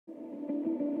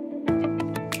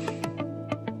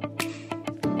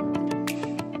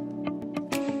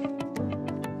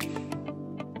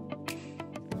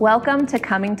Welcome to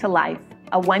Coming to Life,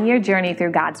 a one-year journey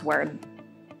through God's Word.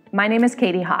 My name is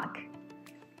Katie Hauck.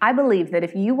 I believe that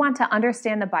if you want to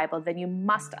understand the Bible, then you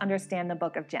must understand the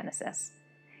book of Genesis.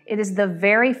 It is the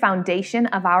very foundation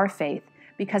of our faith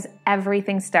because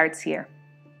everything starts here.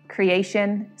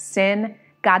 Creation, sin,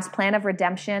 God's plan of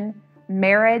redemption,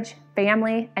 marriage,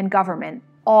 family, and government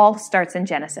all starts in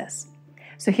Genesis.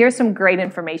 So here's some great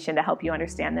information to help you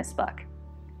understand this book.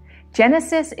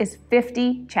 Genesis is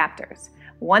 50 chapters,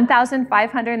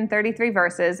 1,533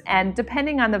 verses, and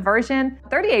depending on the version,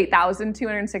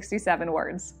 38,267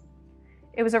 words.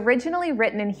 It was originally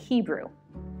written in Hebrew.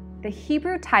 The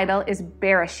Hebrew title is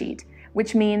Bereshit,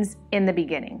 which means in the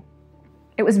beginning.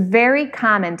 It was very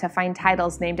common to find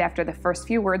titles named after the first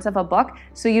few words of a book,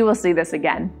 so you will see this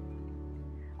again.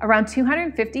 Around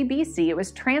 250 BC, it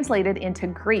was translated into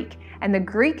Greek, and the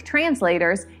Greek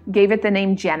translators gave it the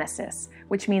name Genesis,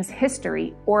 which means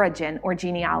history, origin, or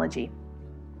genealogy.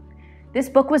 This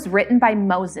book was written by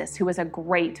Moses, who was a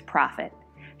great prophet.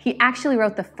 He actually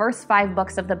wrote the first 5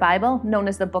 books of the Bible, known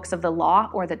as the books of the law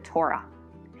or the Torah.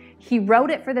 He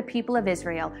wrote it for the people of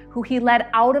Israel, who he led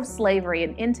out of slavery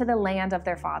and into the land of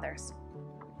their fathers.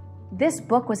 This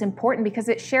book was important because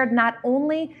it shared not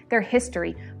only their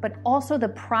history, but also the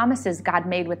promises God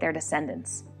made with their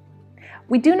descendants.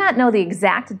 We do not know the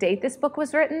exact date this book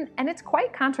was written, and it's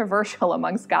quite controversial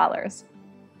among scholars.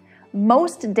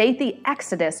 Most date the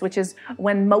Exodus, which is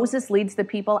when Moses leads the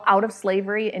people out of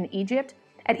slavery in Egypt,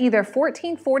 at either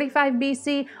 1445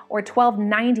 BC or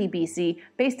 1290 BC,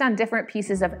 based on different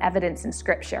pieces of evidence in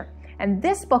Scripture. And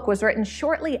this book was written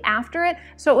shortly after it,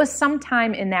 so it was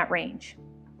sometime in that range.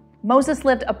 Moses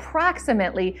lived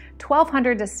approximately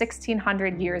 1200 to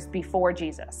 1600 years before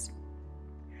Jesus.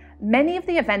 Many of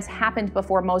the events happened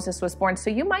before Moses was born, so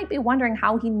you might be wondering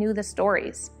how he knew the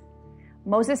stories.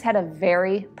 Moses had a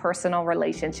very personal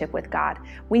relationship with God.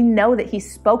 We know that he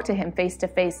spoke to him face to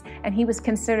face, and he was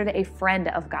considered a friend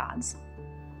of God's.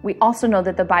 We also know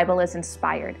that the Bible is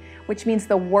inspired, which means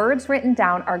the words written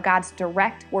down are God's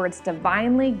direct words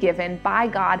divinely given by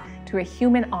God to a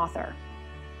human author.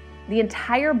 The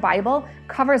entire Bible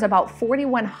covers about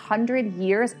 4,100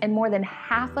 years, and more than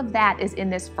half of that is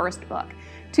in this first book,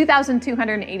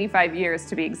 2,285 years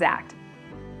to be exact.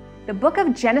 The book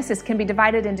of Genesis can be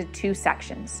divided into 2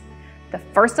 sections, the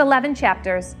first 11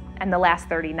 chapters and the last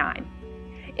 39.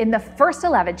 In the first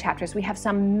 11 chapters, we have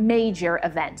some major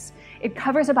events. It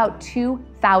covers about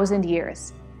 2,000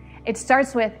 years. It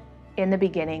starts with, in the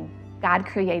beginning, God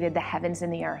created the heavens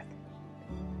and the earth.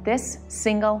 This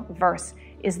single verse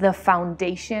is the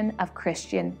foundation of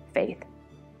Christian faith.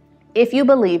 If you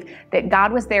believe that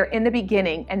God was there in the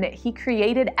beginning and that he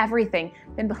created everything,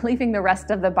 then believing the rest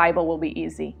of the Bible will be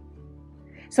easy.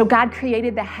 So God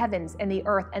created the heavens and the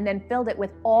earth and then filled it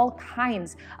with all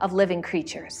kinds of living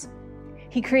creatures.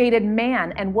 He created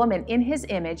man and woman in his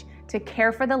image to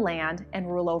care for the land and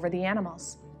rule over the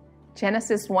animals.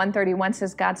 Genesis 1:31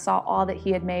 says God saw all that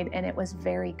he had made and it was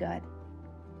very good.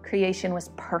 Creation was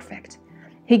perfect.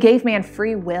 He gave man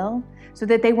free will so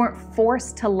that they weren't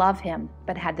forced to love him,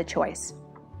 but had the choice.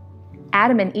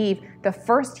 Adam and Eve, the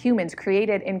first humans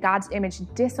created in God's image,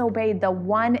 disobeyed the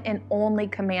one and only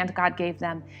command God gave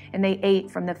them, and they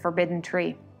ate from the forbidden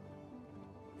tree.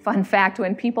 Fun fact,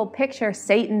 when people picture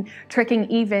Satan tricking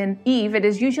Eve, it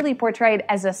is usually portrayed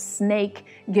as a snake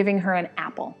giving her an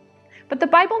apple. But the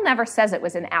Bible never says it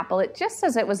was an apple, it just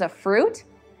says it was a fruit.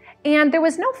 And there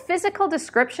was no physical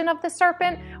description of the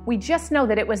serpent. We just know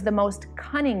that it was the most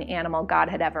cunning animal God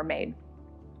had ever made.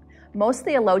 Most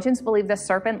theologians believe the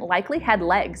serpent likely had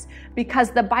legs because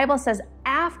the Bible says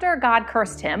after God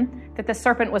cursed him that the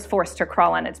serpent was forced to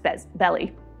crawl on its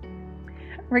belly.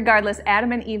 Regardless,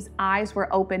 Adam and Eve's eyes were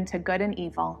open to good and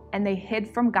evil, and they hid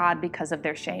from God because of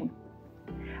their shame.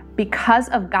 Because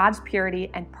of God's purity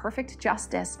and perfect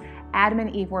justice, Adam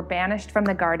and Eve were banished from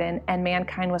the garden and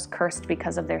mankind was cursed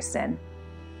because of their sin.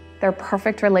 Their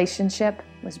perfect relationship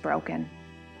was broken.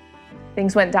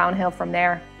 Things went downhill from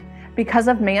there. Because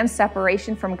of man's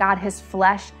separation from God, his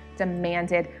flesh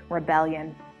demanded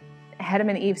rebellion. Adam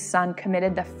and Eve's son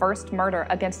committed the first murder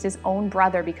against his own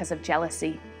brother because of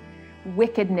jealousy.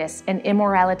 Wickedness and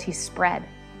immorality spread.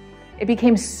 It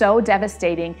became so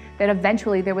devastating that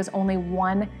eventually there was only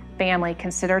one family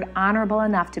considered honorable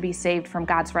enough to be saved from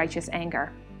God's righteous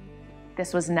anger.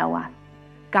 This was Noah.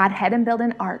 God had him build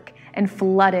an ark and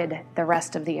flooded the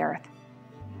rest of the earth.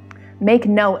 Make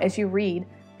note as you read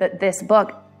this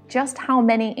book just how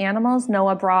many animals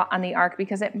Noah brought on the ark,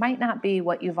 because it might not be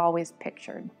what you've always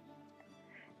pictured.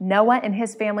 Noah and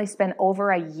his family spent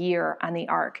over a year on the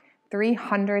ark,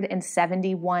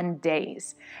 371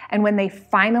 days. And when they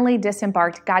finally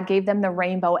disembarked, God gave them the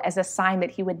rainbow as a sign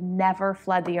that he would never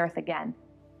flood the earth again.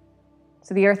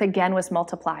 So the earth again was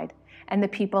multiplied, and the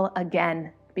people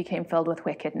again became filled with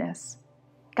wickedness.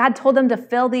 God told them to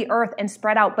fill the earth and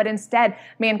spread out, but instead,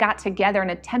 man got together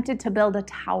and attempted to build a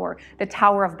tower, the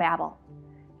Tower of Babel.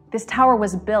 This tower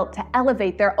was built to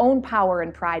elevate their own power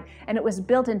and pride, and it was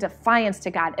built in defiance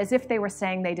to God, as if they were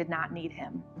saying they did not need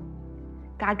him.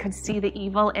 God could see the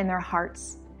evil in their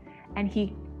hearts, and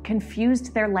he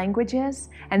confused their languages,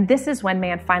 and this is when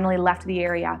man finally left the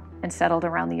area and settled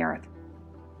around the earth.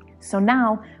 So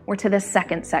now we're to the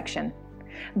second section.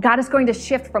 God is going to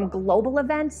shift from global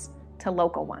events to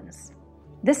local ones.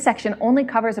 This section only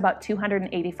covers about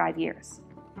 285 years.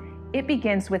 It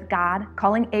begins with God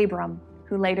calling Abram,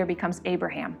 who later becomes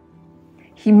Abraham.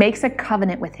 He makes a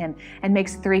covenant with him and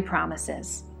makes 3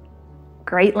 promises: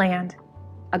 great land,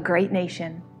 a great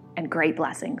nation, and great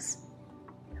blessings.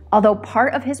 Although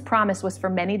part of his promise was for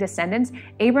many descendants,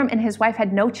 Abram and his wife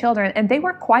had no children, and they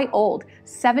were quite old,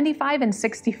 75 and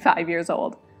 65 years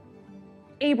old.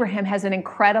 Abraham has an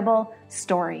incredible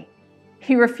story.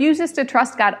 He refuses to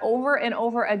trust God over and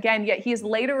over again, yet he is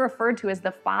later referred to as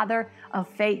the father of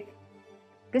faith.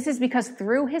 This is because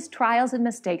through his trials and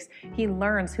mistakes, he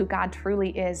learns who God truly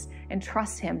is and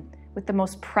trusts him with the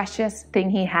most precious thing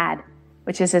he had,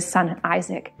 which is his son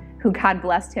Isaac, who God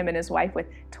blessed him and his wife with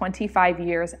 25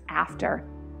 years after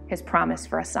his promise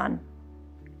for a son.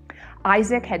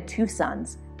 Isaac had 2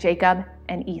 sons, Jacob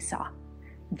and Esau.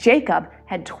 Jacob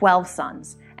had 12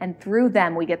 sons, and through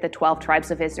them we get the 12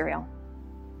 tribes of Israel.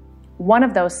 One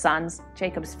of those sons,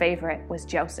 Jacob's favorite, was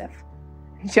Joseph.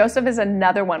 Joseph is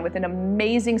another one with an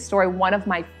amazing story, one of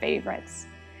my favorites.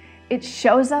 It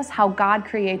shows us how God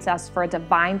creates us for a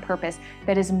divine purpose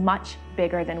that is much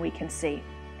bigger than we can see.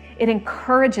 It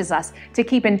encourages us to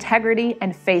keep integrity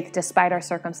and faith despite our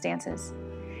circumstances.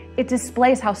 It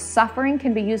displays how suffering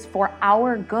can be used for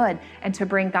our good and to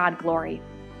bring God glory.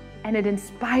 And it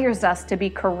inspires us to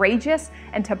be courageous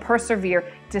and to persevere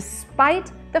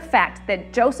despite the fact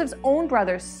that Joseph's own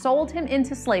brothers sold him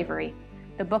into slavery.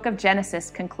 The book of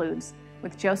Genesis concludes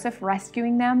with Joseph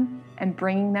rescuing them and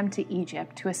bringing them to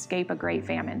Egypt to escape a great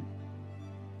famine.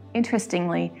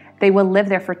 Interestingly, they will live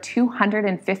there for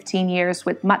 215 years,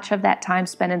 with much of that time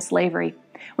spent in slavery,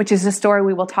 which is a story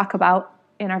we will talk about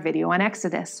in our video on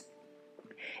Exodus.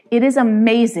 It is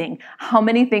amazing how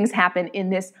many things happen in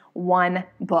this one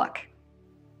book.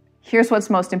 Here's what's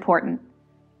most important.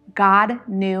 God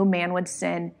knew man would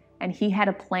sin, and he had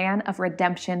a plan of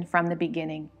redemption from the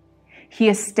beginning. He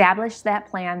established that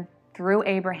plan through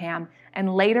Abraham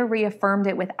and later reaffirmed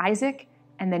it with Isaac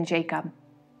and then Jacob.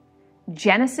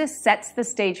 Genesis sets the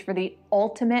stage for the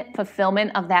ultimate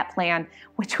fulfillment of that plan,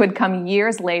 which would come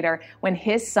years later when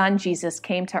his son Jesus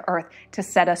came to earth to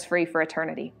set us free for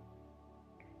eternity.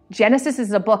 Genesis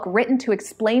is a book written to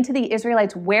explain to the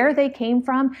Israelites where they came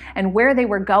from and where they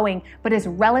were going, but is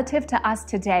relative to us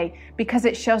today because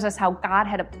it shows us how God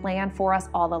had a plan for us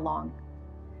all along.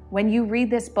 When you read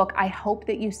this book, I hope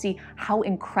that you see how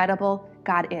incredible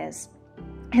God is.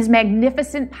 His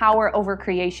magnificent power over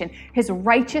creation, his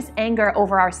righteous anger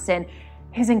over our sin,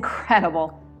 his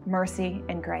incredible mercy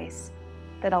and grace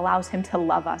that allows him to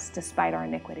love us despite our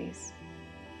iniquities.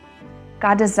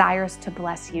 God desires to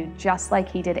bless you just like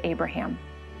he did Abraham.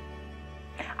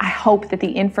 I hope that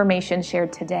the information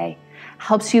shared today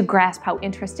helps you grasp how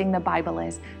interesting the Bible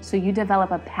is so you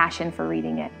develop a passion for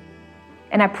reading it.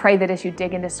 And I pray that as you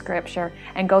dig into Scripture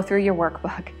and go through your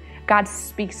workbook, God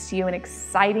speaks to you in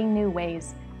exciting new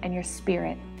ways and your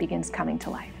spirit begins coming to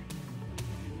life.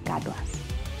 God bless.